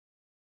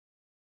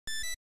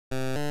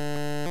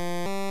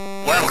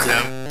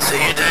Welcome to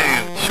your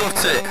doom.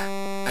 Shut it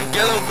and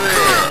get over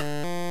here.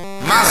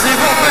 Massive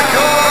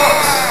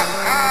uppercuts!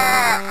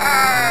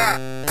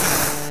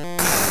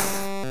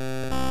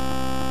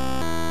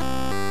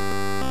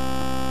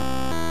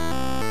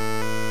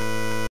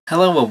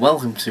 Hello and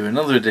welcome to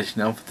another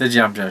edition of the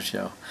JabJab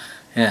Show.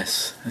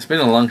 Yes, it's been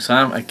a long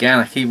time. Again,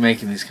 I keep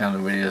making these kind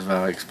of videos where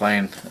I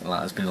explain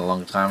like it's been a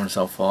long time and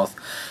so forth.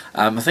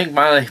 I think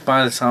by the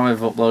time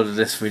I've uploaded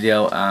this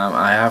video,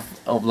 I have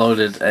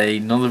uploaded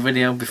another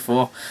video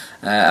before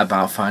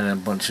about finding a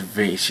bunch of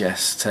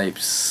VHS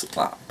tapes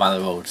by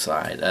the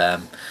roadside.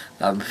 That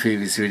was my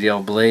previous video,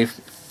 I believe.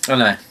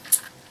 Anyway,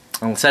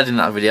 I said in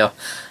that video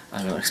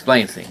I'm going to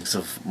explain things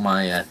of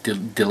my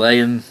delay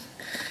and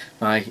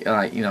my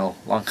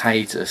long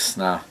hiatus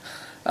now.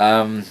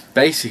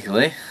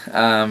 Basically,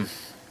 a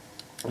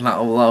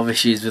lot of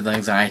issues with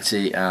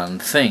anxiety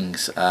and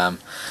things. I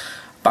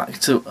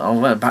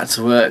went back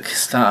to work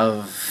start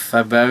of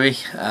February.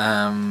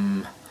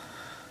 I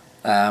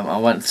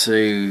went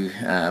through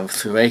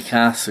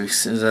ACAS, through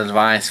Citizens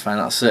Advice, find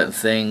out certain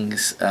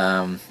things because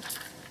I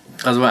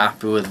wasn't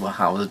happy with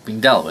how it was being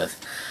dealt with.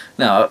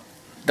 Now,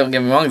 don't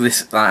get me wrong,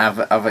 this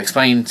I've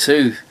explained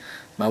to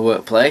my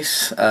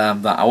workplace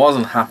that I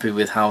wasn't happy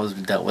with how it was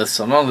dealt with,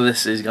 so none of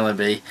this is going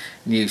to be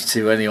news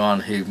to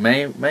anyone who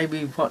may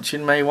be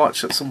watching, may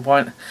watch at some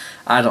point.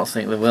 I don't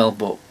think they will,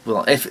 but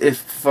well, if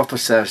for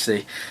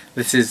posterity,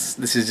 this is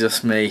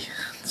just me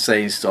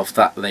saying stuff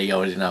that they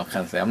already know,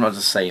 kind of thing. I'm not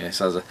just saying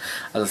this as a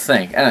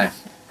thing. Anyway,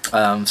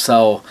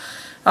 so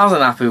I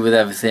wasn't happy with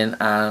everything,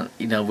 and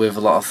with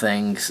a lot of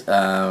things.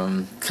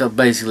 So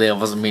basically, I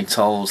wasn't being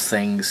told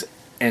things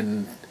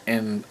in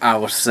I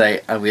would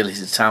say a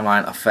realistic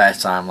timeline, a fair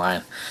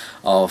timeline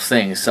of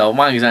things. So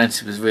my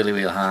anxiety was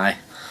really high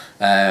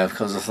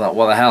because I thought,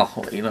 what the hell,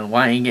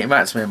 why ain't you getting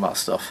back to me about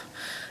stuff?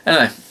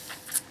 Anyway,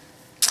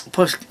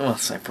 pushing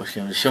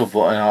the shove,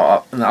 but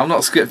I'm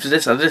not scripted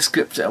this. I did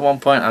script it at one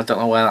point. I don't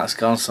know where that's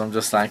gone, so I'm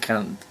just like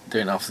kind of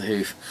doing it off the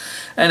hoof.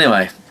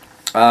 Anyway,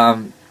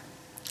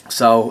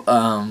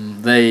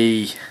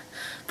 they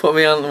put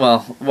me on, well,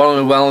 one of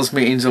the wellness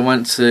meetings I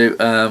went to,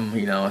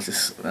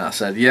 I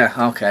said, yeah,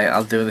 okay,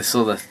 I'll do this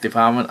other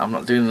department. I'm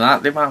not doing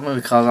that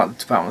department because that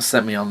department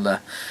sent me on the,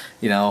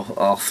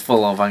 all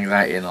full of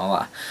anxiety and all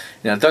that.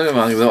 Don't get me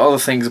wrong, there are other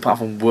things apart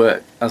from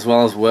work, as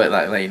well as work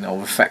that,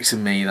 affected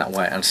me in that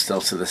way, and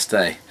still to this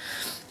day.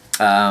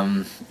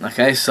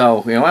 Okay,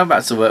 so, I went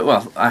back to work.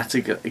 Well, I had to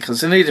go, because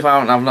it's a new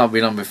department I've not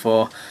been on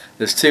before.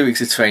 There's 2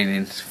 weeks of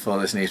training for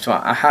this new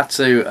department. I had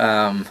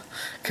to,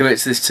 commit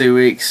to this 2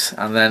 weeks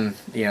and then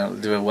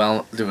do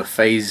a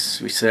phase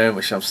return,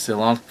 which I'm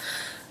still on.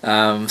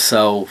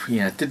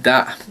 Did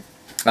that.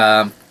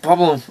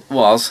 Problem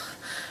was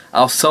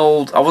I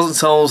wasn't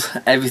told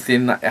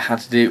everything that I had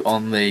to do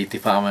on the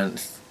department.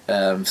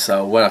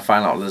 So when I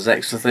found out there's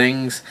extra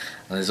things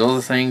and there's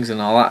other things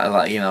and all that,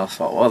 I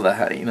thought, what the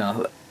heck,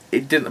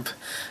 it didn't.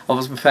 I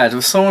was prepared. There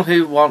was someone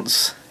who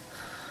wants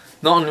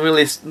not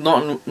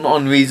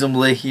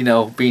unreasonably,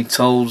 being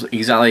told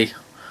exactly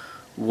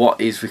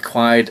what is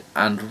required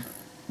and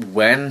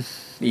when.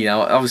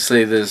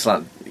 Obviously there's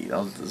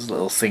there's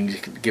little things you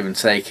can give and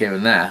take here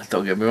and there,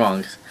 don't get me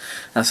wrong.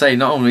 I say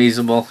not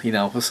unreasonable,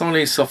 for someone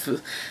who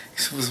suffers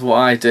what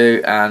I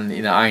do, and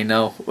I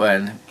know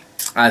when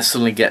I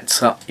suddenly get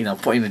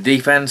put in the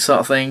deep end sort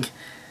of thing,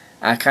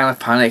 I kind of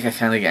panic, I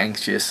kind of get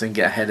anxious and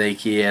get a headache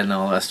here and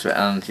all the rest of it,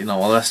 and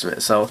all the rest of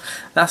it. So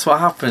that's what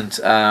happened.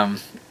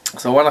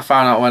 So when I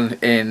found out when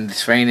in the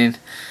training,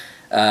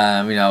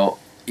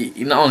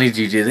 not only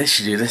do you do this,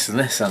 you do this and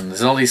this, and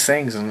there's all these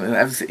things and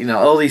everything,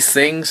 all these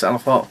things, and I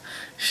thought,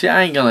 shit,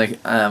 I ain't gonna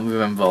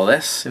remember all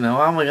this.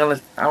 How am I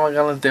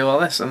gonna do all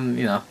this?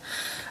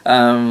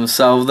 And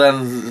so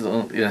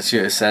then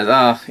she said,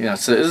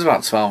 so it was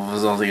about 12 of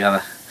us all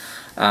together,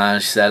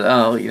 and she said,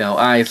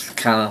 I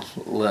kind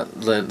of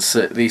learned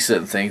these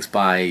certain things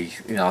by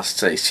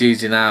so it's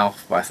Tuesday now.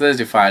 By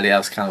Thursday, Friday, I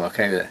was kind of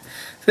okay with it.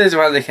 Thursday,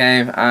 Friday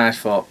came, and I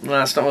thought, no,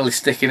 it's not really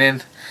sticking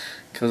in.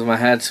 Because of my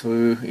head,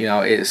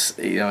 it's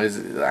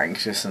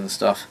anxious and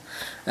stuff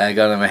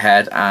going in my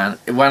head, and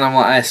when I'm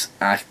like this,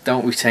 I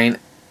don't retain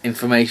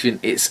information.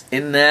 It's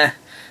in there.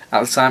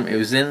 At the time, it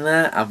was in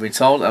there. I've been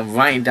told. I'm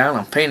writing down.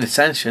 I'm paying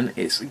attention.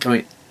 It's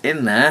going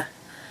in there.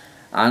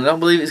 I don't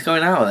believe it's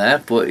going out of there,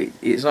 but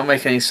it's not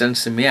making any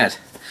sense in my head.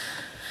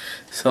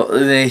 So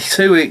the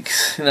 2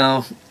 weeks,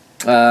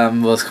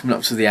 was coming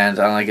up to the end,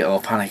 and I get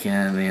all panicking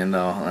and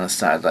I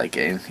started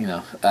getting,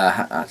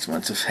 I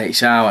went to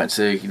HR, went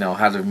to,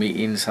 had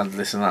meetings, had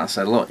this and that. I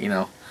said, look,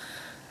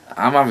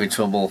 I'm having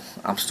trouble,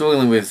 I'm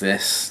struggling with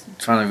this,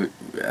 trying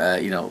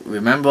to,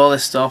 remember all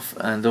this stuff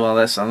and do all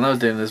this. I'm not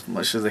doing as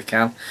much as I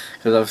can,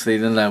 because obviously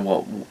they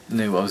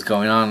knew what was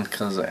going on,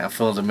 because I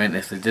filled them in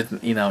if they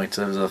didn't, in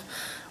terms of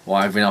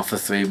why I've been off for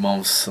 3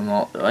 months and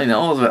all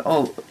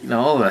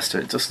the rest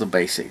of it, just the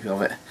basics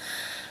of it.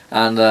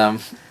 And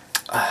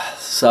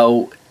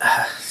so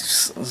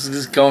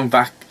just going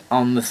back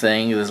on the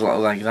thing. There's a lot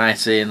of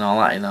anxiety and all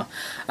that, you know.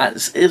 And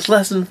it's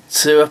lessened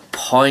to a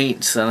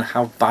point, and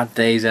have bad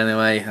days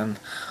anyway, and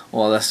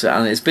all that.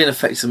 And it's been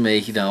affecting me,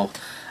 you know.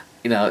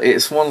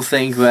 It's one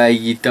thing where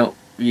you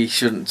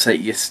shouldn't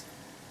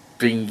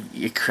bring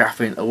your crap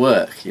into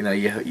work. You know,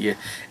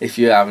 if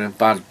you're having a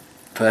bad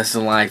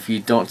personal life, you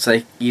don't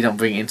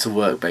bring it into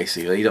work.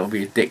 Basically, you don't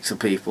be a dick to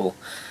people,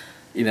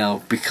 you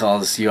know,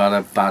 because you had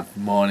a bad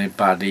morning,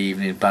 bad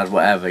evening, bad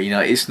whatever. You know,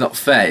 it's not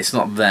fair. It's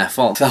not their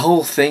fault. The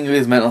whole thing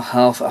with mental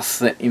health, I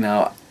think, you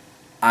know,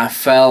 I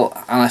felt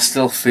and I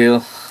still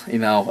feel, you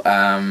know,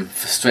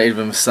 frustrated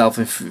with myself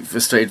and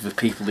frustrated with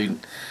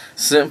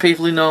certain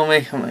people who know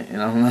me. You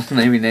know, I'm not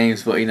naming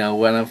names, but you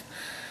know,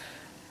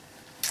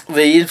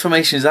 the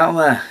information is out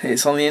there.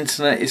 It's on the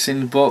internet. It's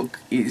in the book.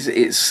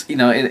 It's you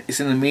know, it's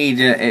in the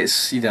media.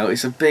 It's, you know,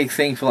 it's a big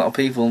thing for a lot of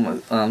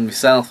people and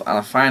myself. And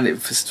I find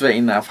it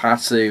frustrating that I've had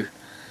to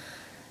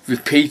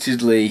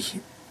repeatedly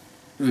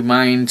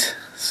remind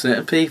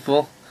certain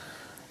people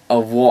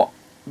of what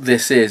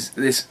this is.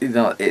 This, you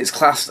know, it's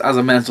classed as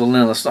a mental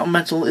illness. It's not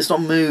mental. It's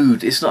not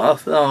mood. It's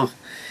not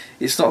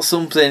it's not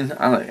something.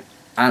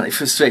 And it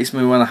frustrates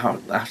me when I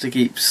have to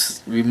keep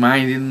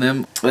reminding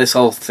them. This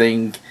whole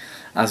thing,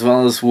 as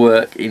well as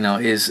work, you know,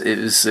 it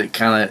is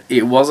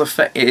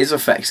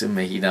affecting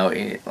me. You know,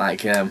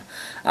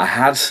 I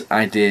had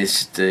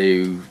ideas to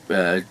do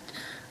an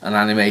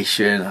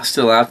animation. I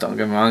still have, don't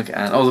get me wrong,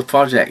 and other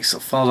projects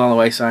fell down the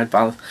wayside.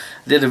 But I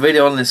did a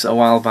video on this a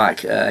while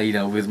back. You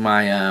know, with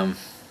my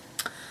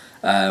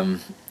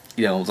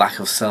you know, lack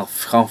of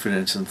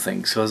self-confidence and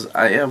things, because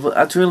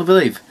I truly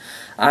believe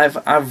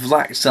I've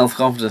lacked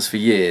self-confidence for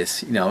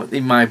years, you know,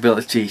 in my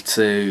ability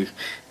to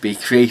be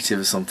creative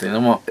or something,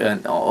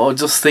 or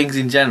just things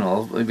in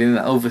general. And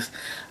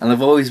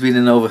I've always been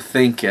an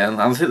overthinker,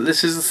 and I think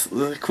this is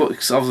the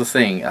crux of the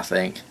thing, I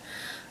think,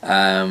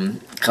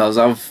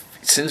 because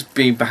since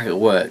being back at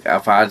work,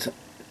 I've had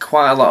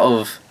quite a lot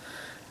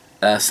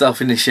of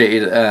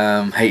self-initiated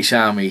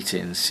HR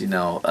meetings, you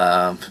know,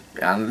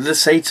 and they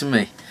say to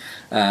me,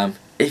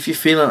 if you're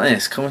feeling like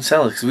this, come and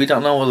tell us, because we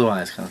don't know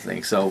otherwise, kind of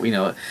thing. So, you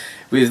know,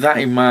 with that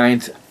in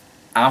mind,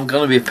 I'm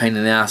gonna be a pain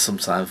in the ass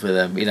sometimes with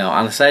them, you know.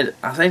 And I say,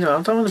 no,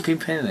 I don't want to be a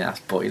pain in the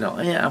ass, but you know,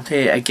 yeah, I'm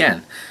here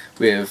again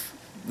with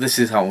this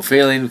is how I'm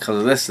feeling because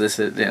of this,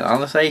 you know.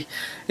 And I say,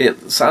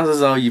 it sounds as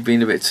though you've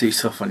been a bit too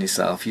tough on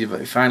yourself. You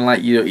find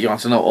like you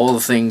want to know all the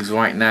things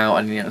right now,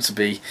 and you want to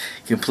be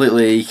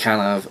completely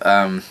kind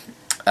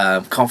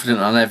of confident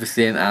on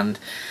everything, and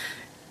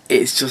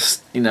it's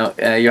just, you know,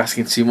 you're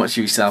asking too much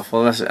of yourself.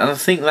 And I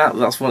think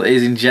that's what it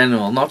is in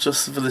general, not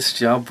just for this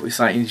job, but it's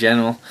like in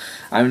general.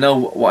 I know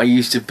what I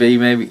used to be,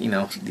 maybe, you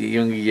know, the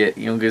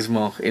younger,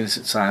 more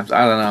innocent times,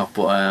 I don't know,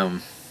 but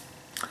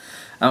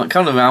I'm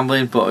kind of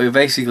rambling, but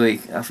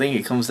basically I think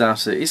it comes down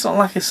to, it's not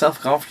like a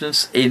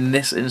self-confidence in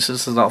this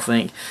instance. I don't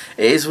think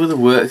it is with the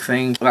work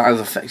thing that has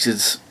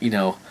affected, you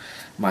know,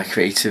 my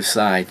creative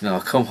side. You know,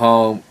 I come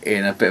home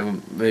in a bit of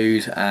a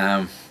mood,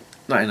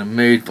 not in a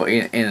mood, but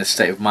in a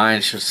state of mind,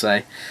 I should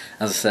say.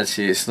 As I said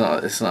to you, it's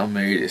not a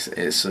mood,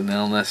 it's an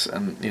illness.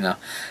 And you know,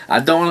 I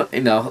don't,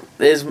 you know,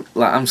 there's,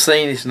 like, I'm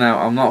saying this now,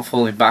 I'm not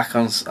falling back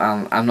on,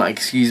 and I'm not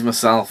excusing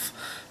myself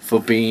for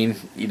being,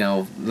 you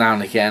know, now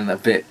and again a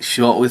bit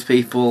short with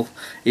people.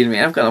 You know what I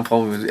mean? I've got no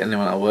problem with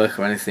anyone at work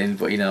or anything,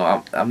 but you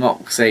know, I'm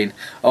not saying,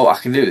 oh, I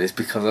can do this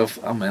because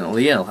I'm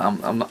mentally ill.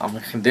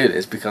 I can do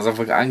this because I've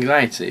got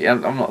anxiety.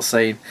 I'm not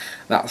saying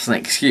that's an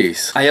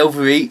excuse. I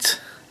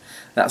overeat.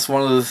 That's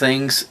one of the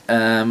things.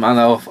 I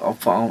know I've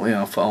put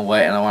on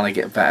weight, and I want to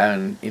get better,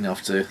 and you know,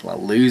 to like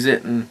lose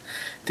it and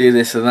do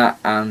this and that.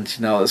 And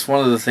you know, it's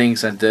one of the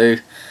things I do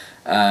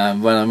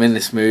when I'm in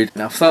this mood.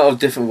 And I've thought of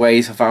different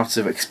ways of how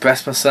to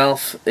express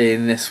myself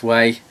in this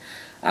way.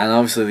 And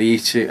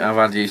obviously, I've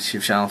had a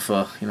YouTube channel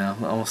for, you know,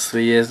 almost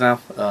 3 years now.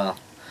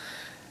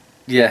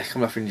 Yeah,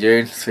 coming up in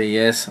June, 3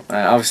 years.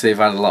 Obviously, I've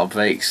had a lot of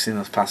breaks in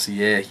the past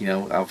year. You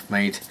know, I've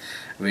made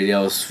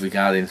videos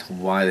regarding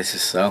why this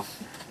is so.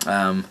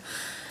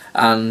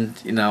 And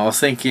you know, I was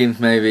thinking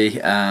maybe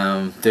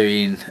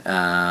doing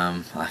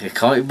like a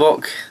comic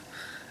book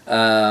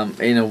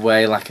in a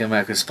way, like an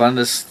American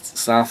Splendor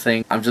style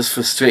thing. I'm just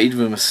frustrated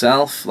with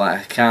myself, like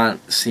I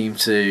can't seem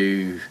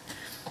to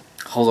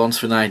hold on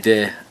to an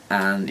idea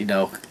and, you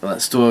know,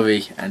 that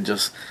story and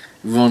just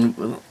run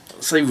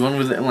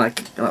with it and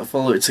like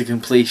follow it to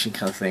completion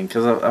kind of thing.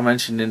 Because I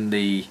mentioned in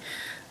a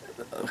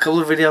couple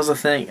of videos, I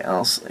think,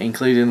 else,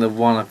 including the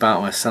one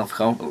about my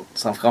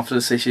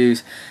self-confidence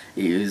issues,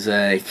 it was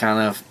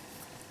kind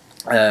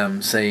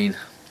of saying,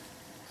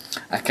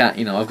 I can't,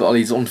 you know, I've got all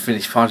these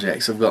unfinished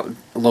projects. I've got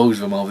loads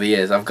of them over the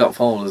years. I've got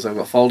folders there. I've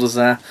got folders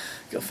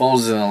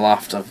in the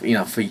loft. You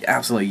know, for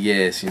absolutely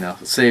years. You know,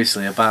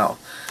 seriously,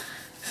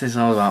 since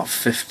I was about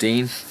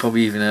 15,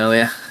 probably even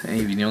earlier,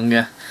 even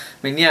younger.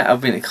 I mean, yeah, I've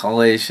been to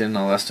college and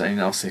all that stuff. You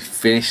know, obviously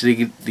finished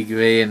the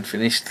degree and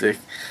finished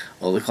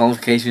all the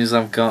qualifications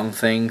I've got and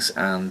things,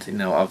 and you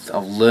know, I've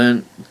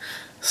learned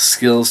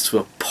skills to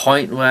a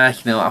point where,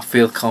 you know, I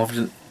feel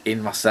confident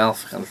in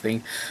myself, kind of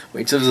thing. But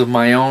in terms of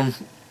my own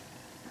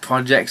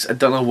projects, I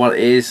don't know what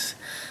it is.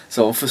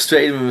 So I'm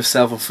frustrated with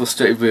myself, I'm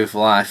frustrated with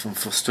life, I'm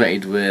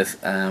frustrated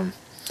with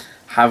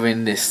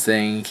having this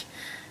thing,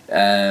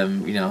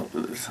 you know,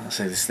 I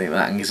say this thing,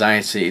 that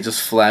anxiety, it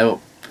just flare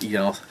up, you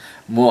know,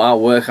 more at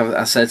work.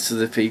 I said to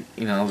the people,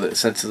 you know, that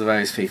said to the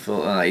various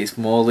people, it's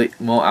more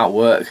at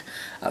work,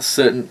 at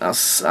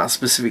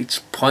specific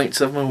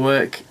points of my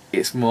work,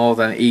 it's more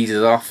than it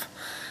eases off,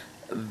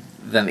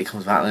 then it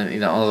comes back, and you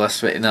know, all the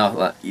rest of it, you know,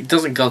 like, it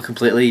doesn't go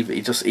completely, but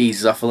it just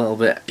eases off a little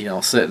bit, you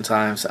know, certain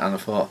times. And I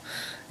thought,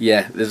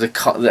 yeah, there's I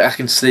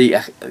can see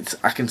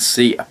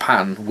a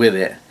pattern with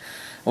it.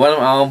 When I'm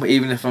at home,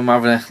 even if I'm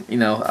having a, you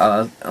know,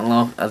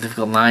 a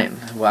difficult night,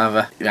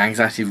 whatever, the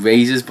anxiety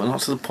raises, but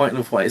not to the point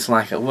of what it's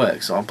like at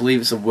work. So I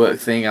believe it's a work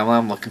thing.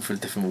 I'm looking for a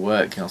different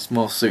work, you know, it's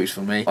more suits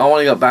for me. I want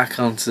to get back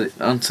onto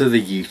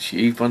the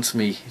YouTube, onto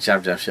me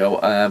JabJab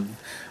show.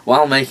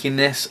 While making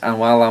this, and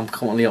while I'm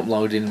currently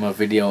uploading my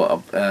video,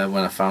 when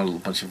I found a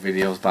bunch of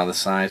videos by the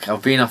side,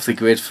 I've been off the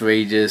grid for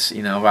ages.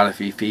 You know, I've had a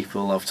few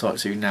people I've talked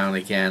to now and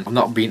again. I've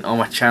not been on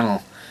my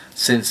channel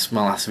since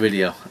my last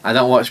video. I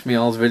don't watch my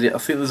old video. I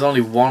think there's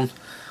only one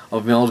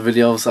of my old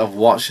videos I've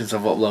watched since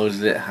I've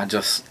uploaded it. I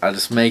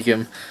just make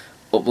them,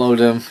 upload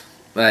them.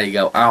 There you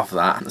go, out of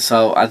that.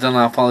 So I don't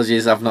know.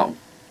 Apologies, I've not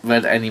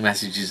read any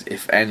messages,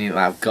 if any, that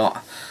I've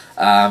got.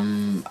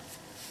 I'll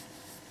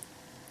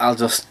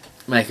just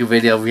make a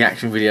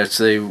reaction video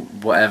to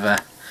whatever,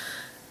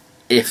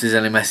 if there's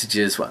any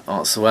messages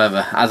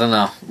whatsoever. I don't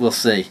know, we'll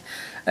see.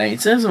 In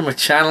terms of my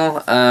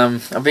channel,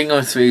 I've been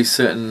going through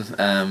certain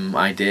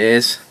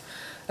ideas.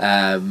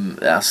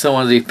 I still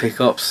want to do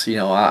pickups. You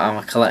know, I'm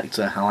a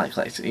collector. I like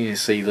collecting. You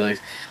see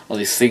all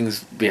these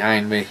things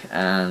behind me,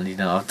 and you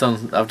know, I've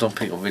done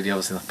pickup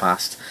videos in the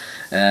past.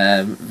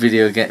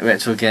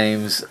 Retro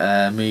games,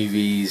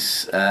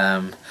 movies.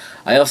 I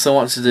also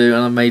want to do,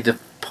 and I made the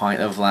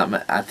point of,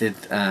 like, I did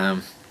a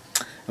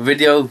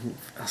video,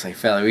 I say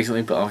fairly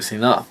recently, but obviously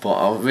not, but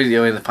a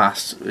video in the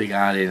past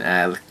regarding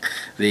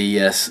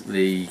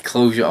the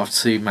closure of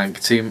two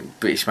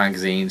British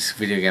magazines,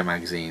 video game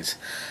magazines,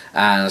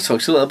 and I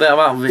talked a little bit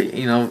about,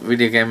 you know,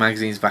 video game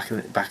magazines back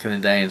in the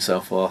day and so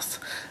forth.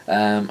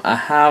 I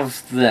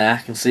have there, I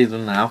can see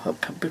them now, a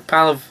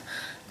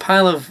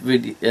pile of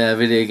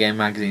video game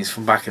magazines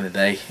from back in the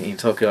day. You can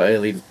talk about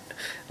late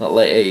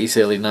 80s,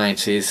 early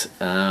 90s,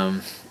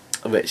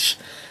 which,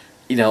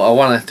 you know, I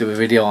want to do a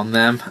video on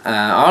them.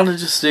 I want to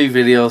just do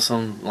videos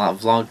on, like,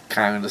 vlog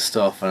kind of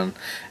stuff, and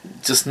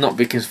just not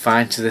be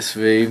confined to this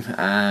room.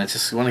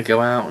 Just want to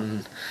go out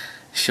and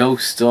show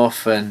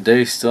stuff and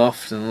do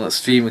stuff, and like,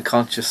 stream of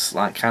conscious,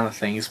 like, kind of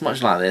thing. It's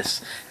much like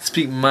this,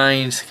 speak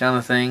mind kind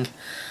of thing.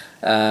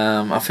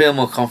 I feel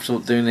more comfortable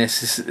doing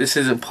this. This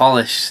isn't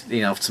polished,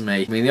 you know, to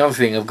me. I mean, the only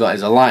thing I've got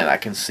is a light that I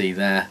can see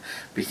there,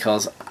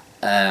 because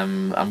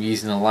I'm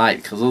using a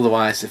light, because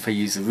otherwise if I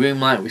use the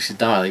room light, which is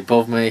directly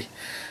above me,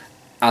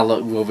 I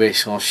look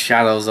rubbish, or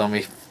shadows on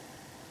my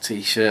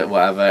t-shirt,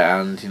 whatever.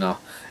 And you know,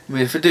 I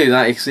mean, if I do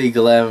that, you can see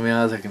glare in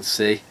my eyes, I can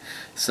see.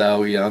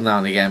 So, you know, now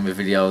and again with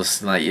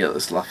videos, like,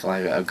 it's like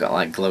I've got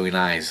like glowing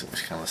eyes,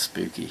 which is kind of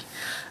spooky.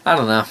 I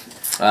don't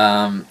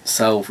know.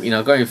 So, you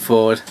know, going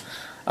forward,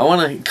 I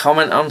want to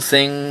comment on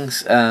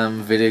things,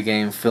 video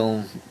game,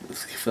 film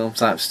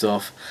type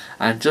stuff,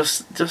 and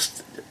just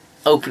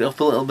open it up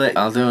a little bit.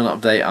 I'll do an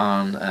update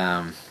on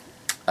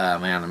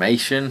my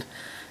animation.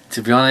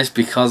 To be honest,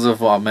 because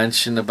of what I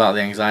mentioned about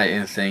the anxiety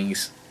and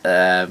things,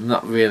 I've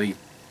not really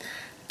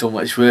done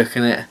much work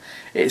on it.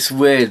 It's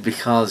weird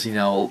because, you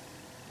know,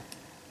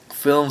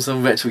 films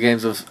and retro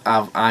games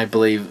have, I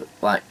believe,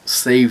 like,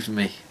 saved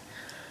me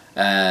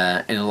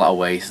in a lot of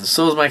ways, and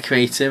so has my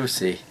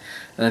creativity.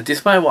 And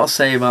despite what I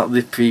say about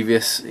the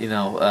previous, you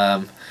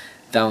know,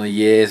 down the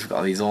years, we've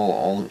got these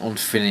all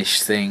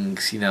unfinished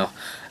things, you know,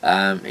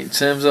 in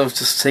terms of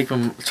just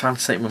trying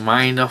to take my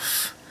mind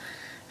off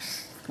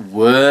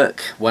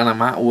work when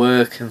I'm at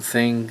work and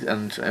things,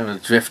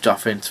 and drift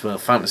off into a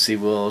fantasy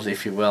world,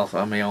 if you will,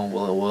 on my own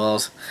little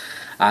world.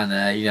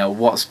 And you know,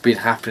 what's been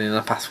happening in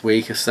the past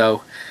week or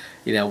so,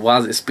 you know,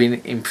 while it's been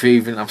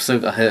improving, I've still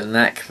got a hurt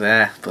neck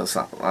there, but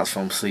that's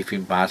from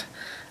sleeping bad.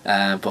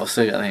 But I've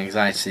still got the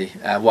anxiety.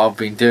 What I've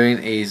been doing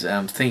is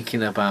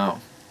thinking about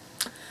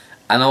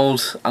an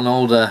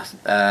older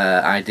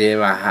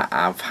idea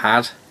I've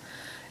had.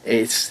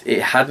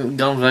 It hadn't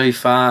gone very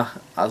far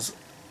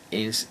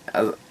you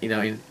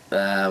know,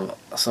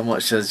 so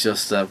much as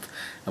just a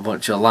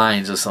bunch of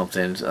lines or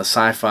something. A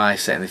sci-fi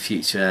set in the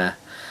future,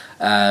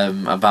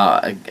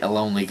 about a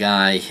lonely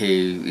guy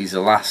he's the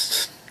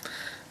last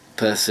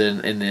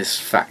person in this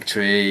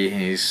factory.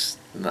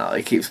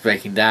 He keeps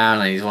breaking down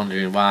and he's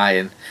wondering why,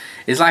 and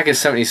it's like a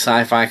 70s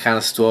sci-fi kind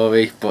of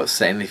story, but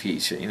set in the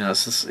future. You know,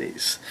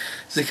 it's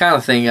the kind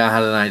of thing I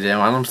had an idea,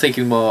 and I'm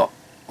thinking more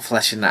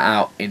fleshing that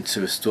out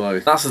into a story.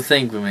 That's the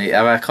thing with me.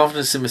 I have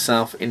confidence in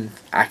myself.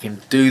 I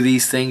can do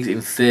these things in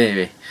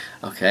theory.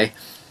 Okay,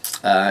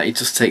 it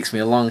just takes me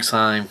a long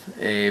time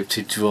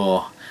to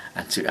draw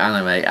and to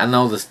animate. I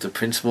know the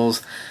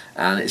principles,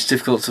 and it's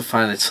difficult to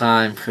find the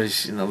time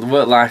because, you know, the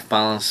work-life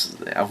balance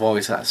I've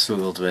always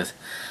struggled with.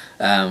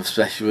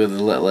 especially with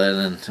the little one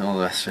and all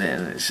the rest of it.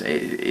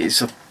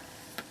 And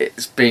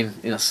it's been,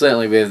 you know,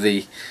 certainly with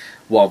the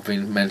what I've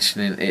been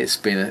mentioning, it's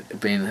been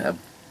a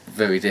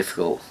very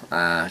difficult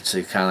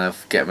to kind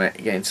of get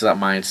into that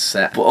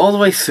mindset. But all the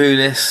way through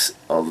this,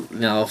 you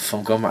know,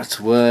 from going back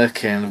to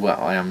work and what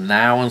I am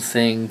now and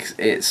things,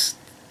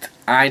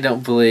 I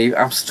don't believe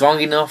I'm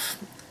strong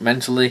enough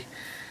mentally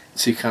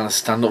to kind of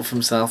stand up for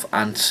myself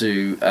and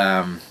to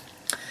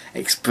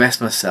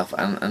express myself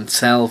and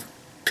tell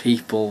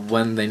people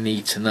when they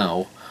need to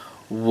know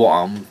what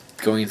I'm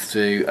going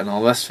through and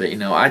all the rest of it. You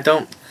know, I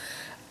don't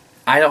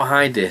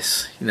hide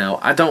this. You know,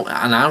 I don't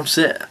announce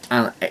it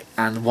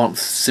and want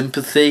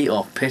sympathy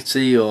or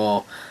pity,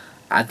 or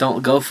I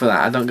don't go for that.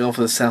 I don't go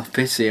for the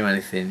self-pity or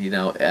anything. You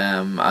know,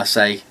 I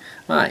say,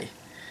 right,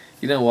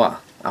 you know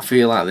what, I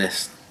feel like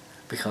this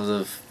because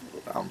of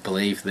I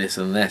believe this,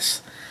 and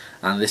this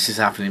is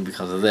happening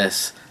because of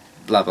this,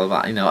 blah blah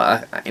blah. You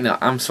know,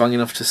 I'm strong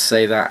enough to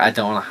say that. I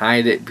don't want to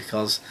hide it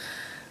because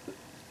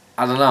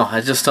I don't know, I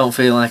just don't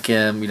feel like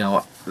you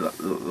know,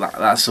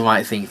 that's the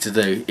right thing to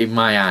do in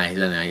my eyes,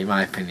 anyway, in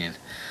my opinion.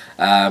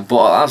 But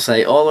I'll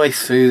say all the way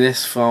through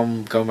this,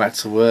 from going back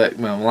to work,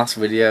 my last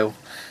video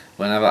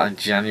whenever in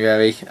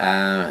January, so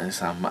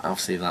I'm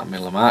obviously like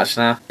middle of March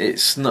now,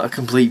 it's not a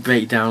complete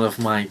breakdown of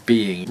my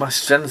being. My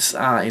strengths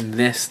are in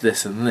this,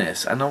 this and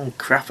this. I know I'm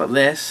crap at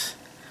this,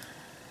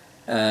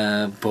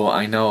 but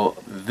I know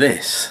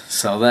this,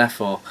 so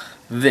therefore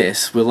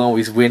this will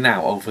always win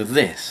out over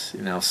this,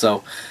 you know.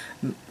 So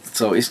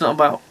it's not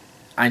about,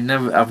 I've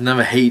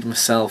never hated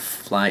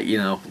myself, like, you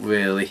know,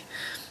 really.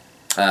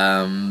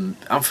 I'm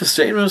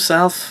frustrated with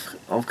myself.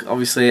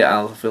 Obviously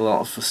I'll feel a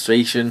lot of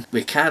frustration.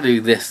 We can't do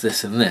this,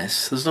 this and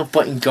this. There's no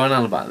point in going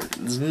on about it.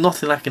 There's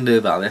nothing I can do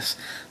about this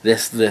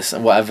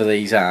and whatever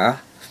these are.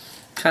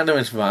 Can't do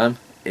anything about them.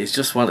 It's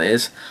just what it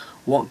is.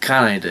 What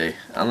can I do?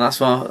 And that's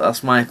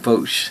my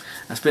approach.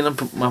 That's been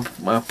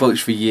my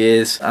approach for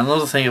years.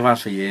 Another thing I've had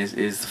for years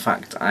is the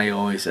fact I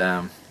always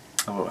have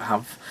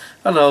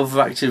an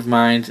overactive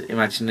mind,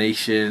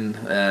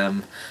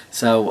 imagination.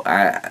 So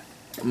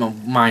my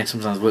mind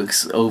sometimes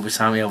works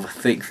overtime. I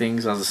overthink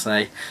things, as I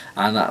say,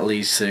 and that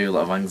leads to a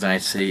lot of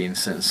anxiety in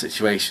certain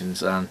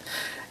situations. And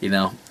you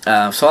know,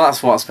 so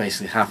that's what's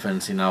basically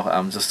happened. You know,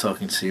 I'm just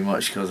talking too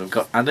much because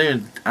I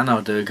know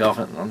I do go off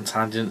on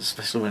tangents,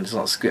 especially when it's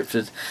not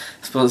scripted.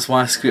 I suppose that's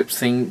why I script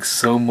things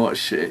so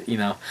much. You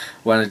know,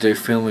 when I do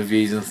film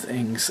reviews and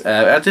things,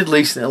 I did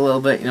loosen it a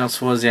little bit. You know,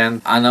 towards the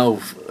end. I know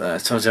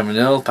JabJab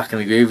Renewal, Back in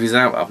the Groove is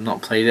out. I've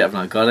not played it. I've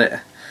not got it.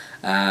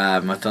 I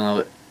don't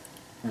know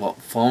what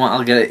format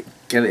I'll get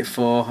it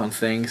for and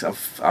things.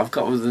 I've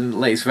got the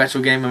latest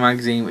Retro Gamer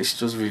magazine, which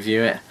does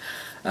review it.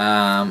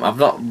 I've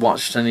not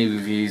watched any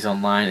reviews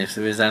online, if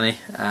there is any.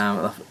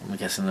 I'm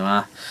guessing there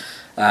are.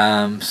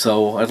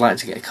 So I'd like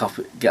to get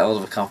hold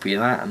of a copy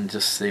of that and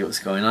just see what's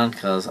going on,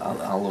 because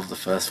I love the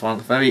first one.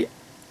 Very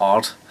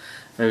odd,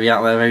 very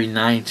out there, very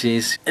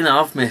 90s. You know,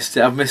 I've missed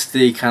it. I've missed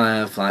the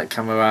kind of like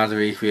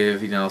camaraderie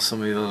with, you know,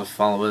 some of the other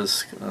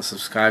followers,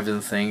 subscribers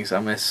and things. I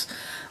miss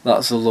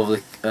lots of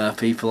lovely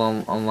people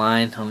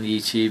online on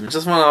YouTube. I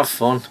just want to have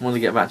fun. I want to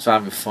get back to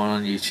having fun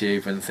on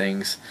YouTube and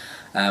things.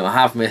 I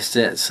have missed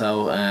it,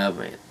 so I've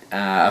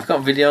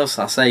got videos.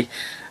 I'll say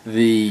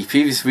the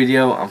previous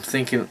video, I'm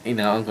thinking, you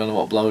know, I'm going to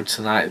upload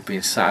tonight,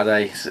 being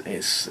Saturday.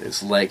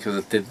 It's late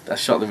because I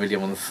shot the video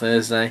on the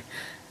Thursday.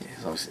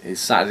 It's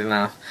Saturday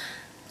now,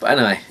 but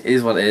anyway, it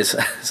is what it is.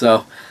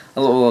 So I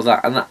love all of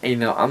that, and that, you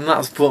know, and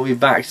that's brought me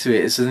back to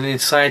it. It's an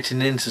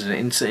inciting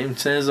incident in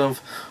terms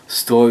of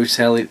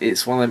storytelling.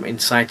 It's one of them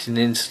inciting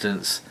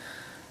incidents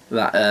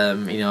that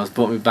you know, has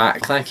brought me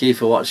back. Thank you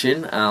for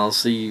watching. I'll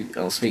speak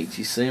to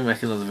you soon.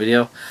 Make another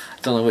video.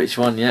 I don't know which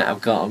one yet. I've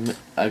got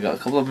a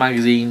couple of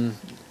magazine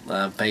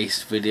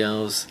based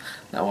videos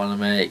that I want to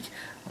make.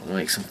 I want to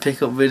make some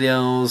pickup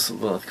videos,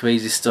 well,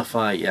 crazy stuff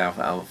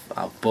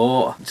I've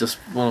bought. Just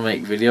want to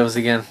make videos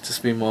again,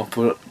 just be more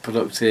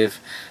productive,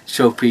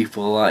 show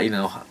people that, you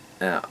know,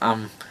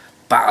 I'm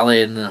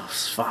battling,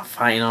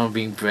 fighting on,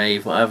 being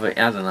brave, whatever, I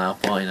don't know,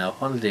 but you know,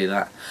 I want to do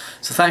that.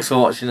 So thanks for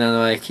watching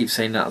anyway. I keep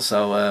saying that,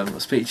 so I'll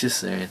speak to you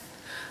soon.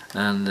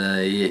 And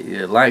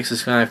you like,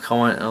 subscribe,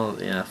 comment, oh,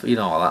 yeah, you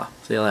know all that.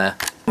 See you later.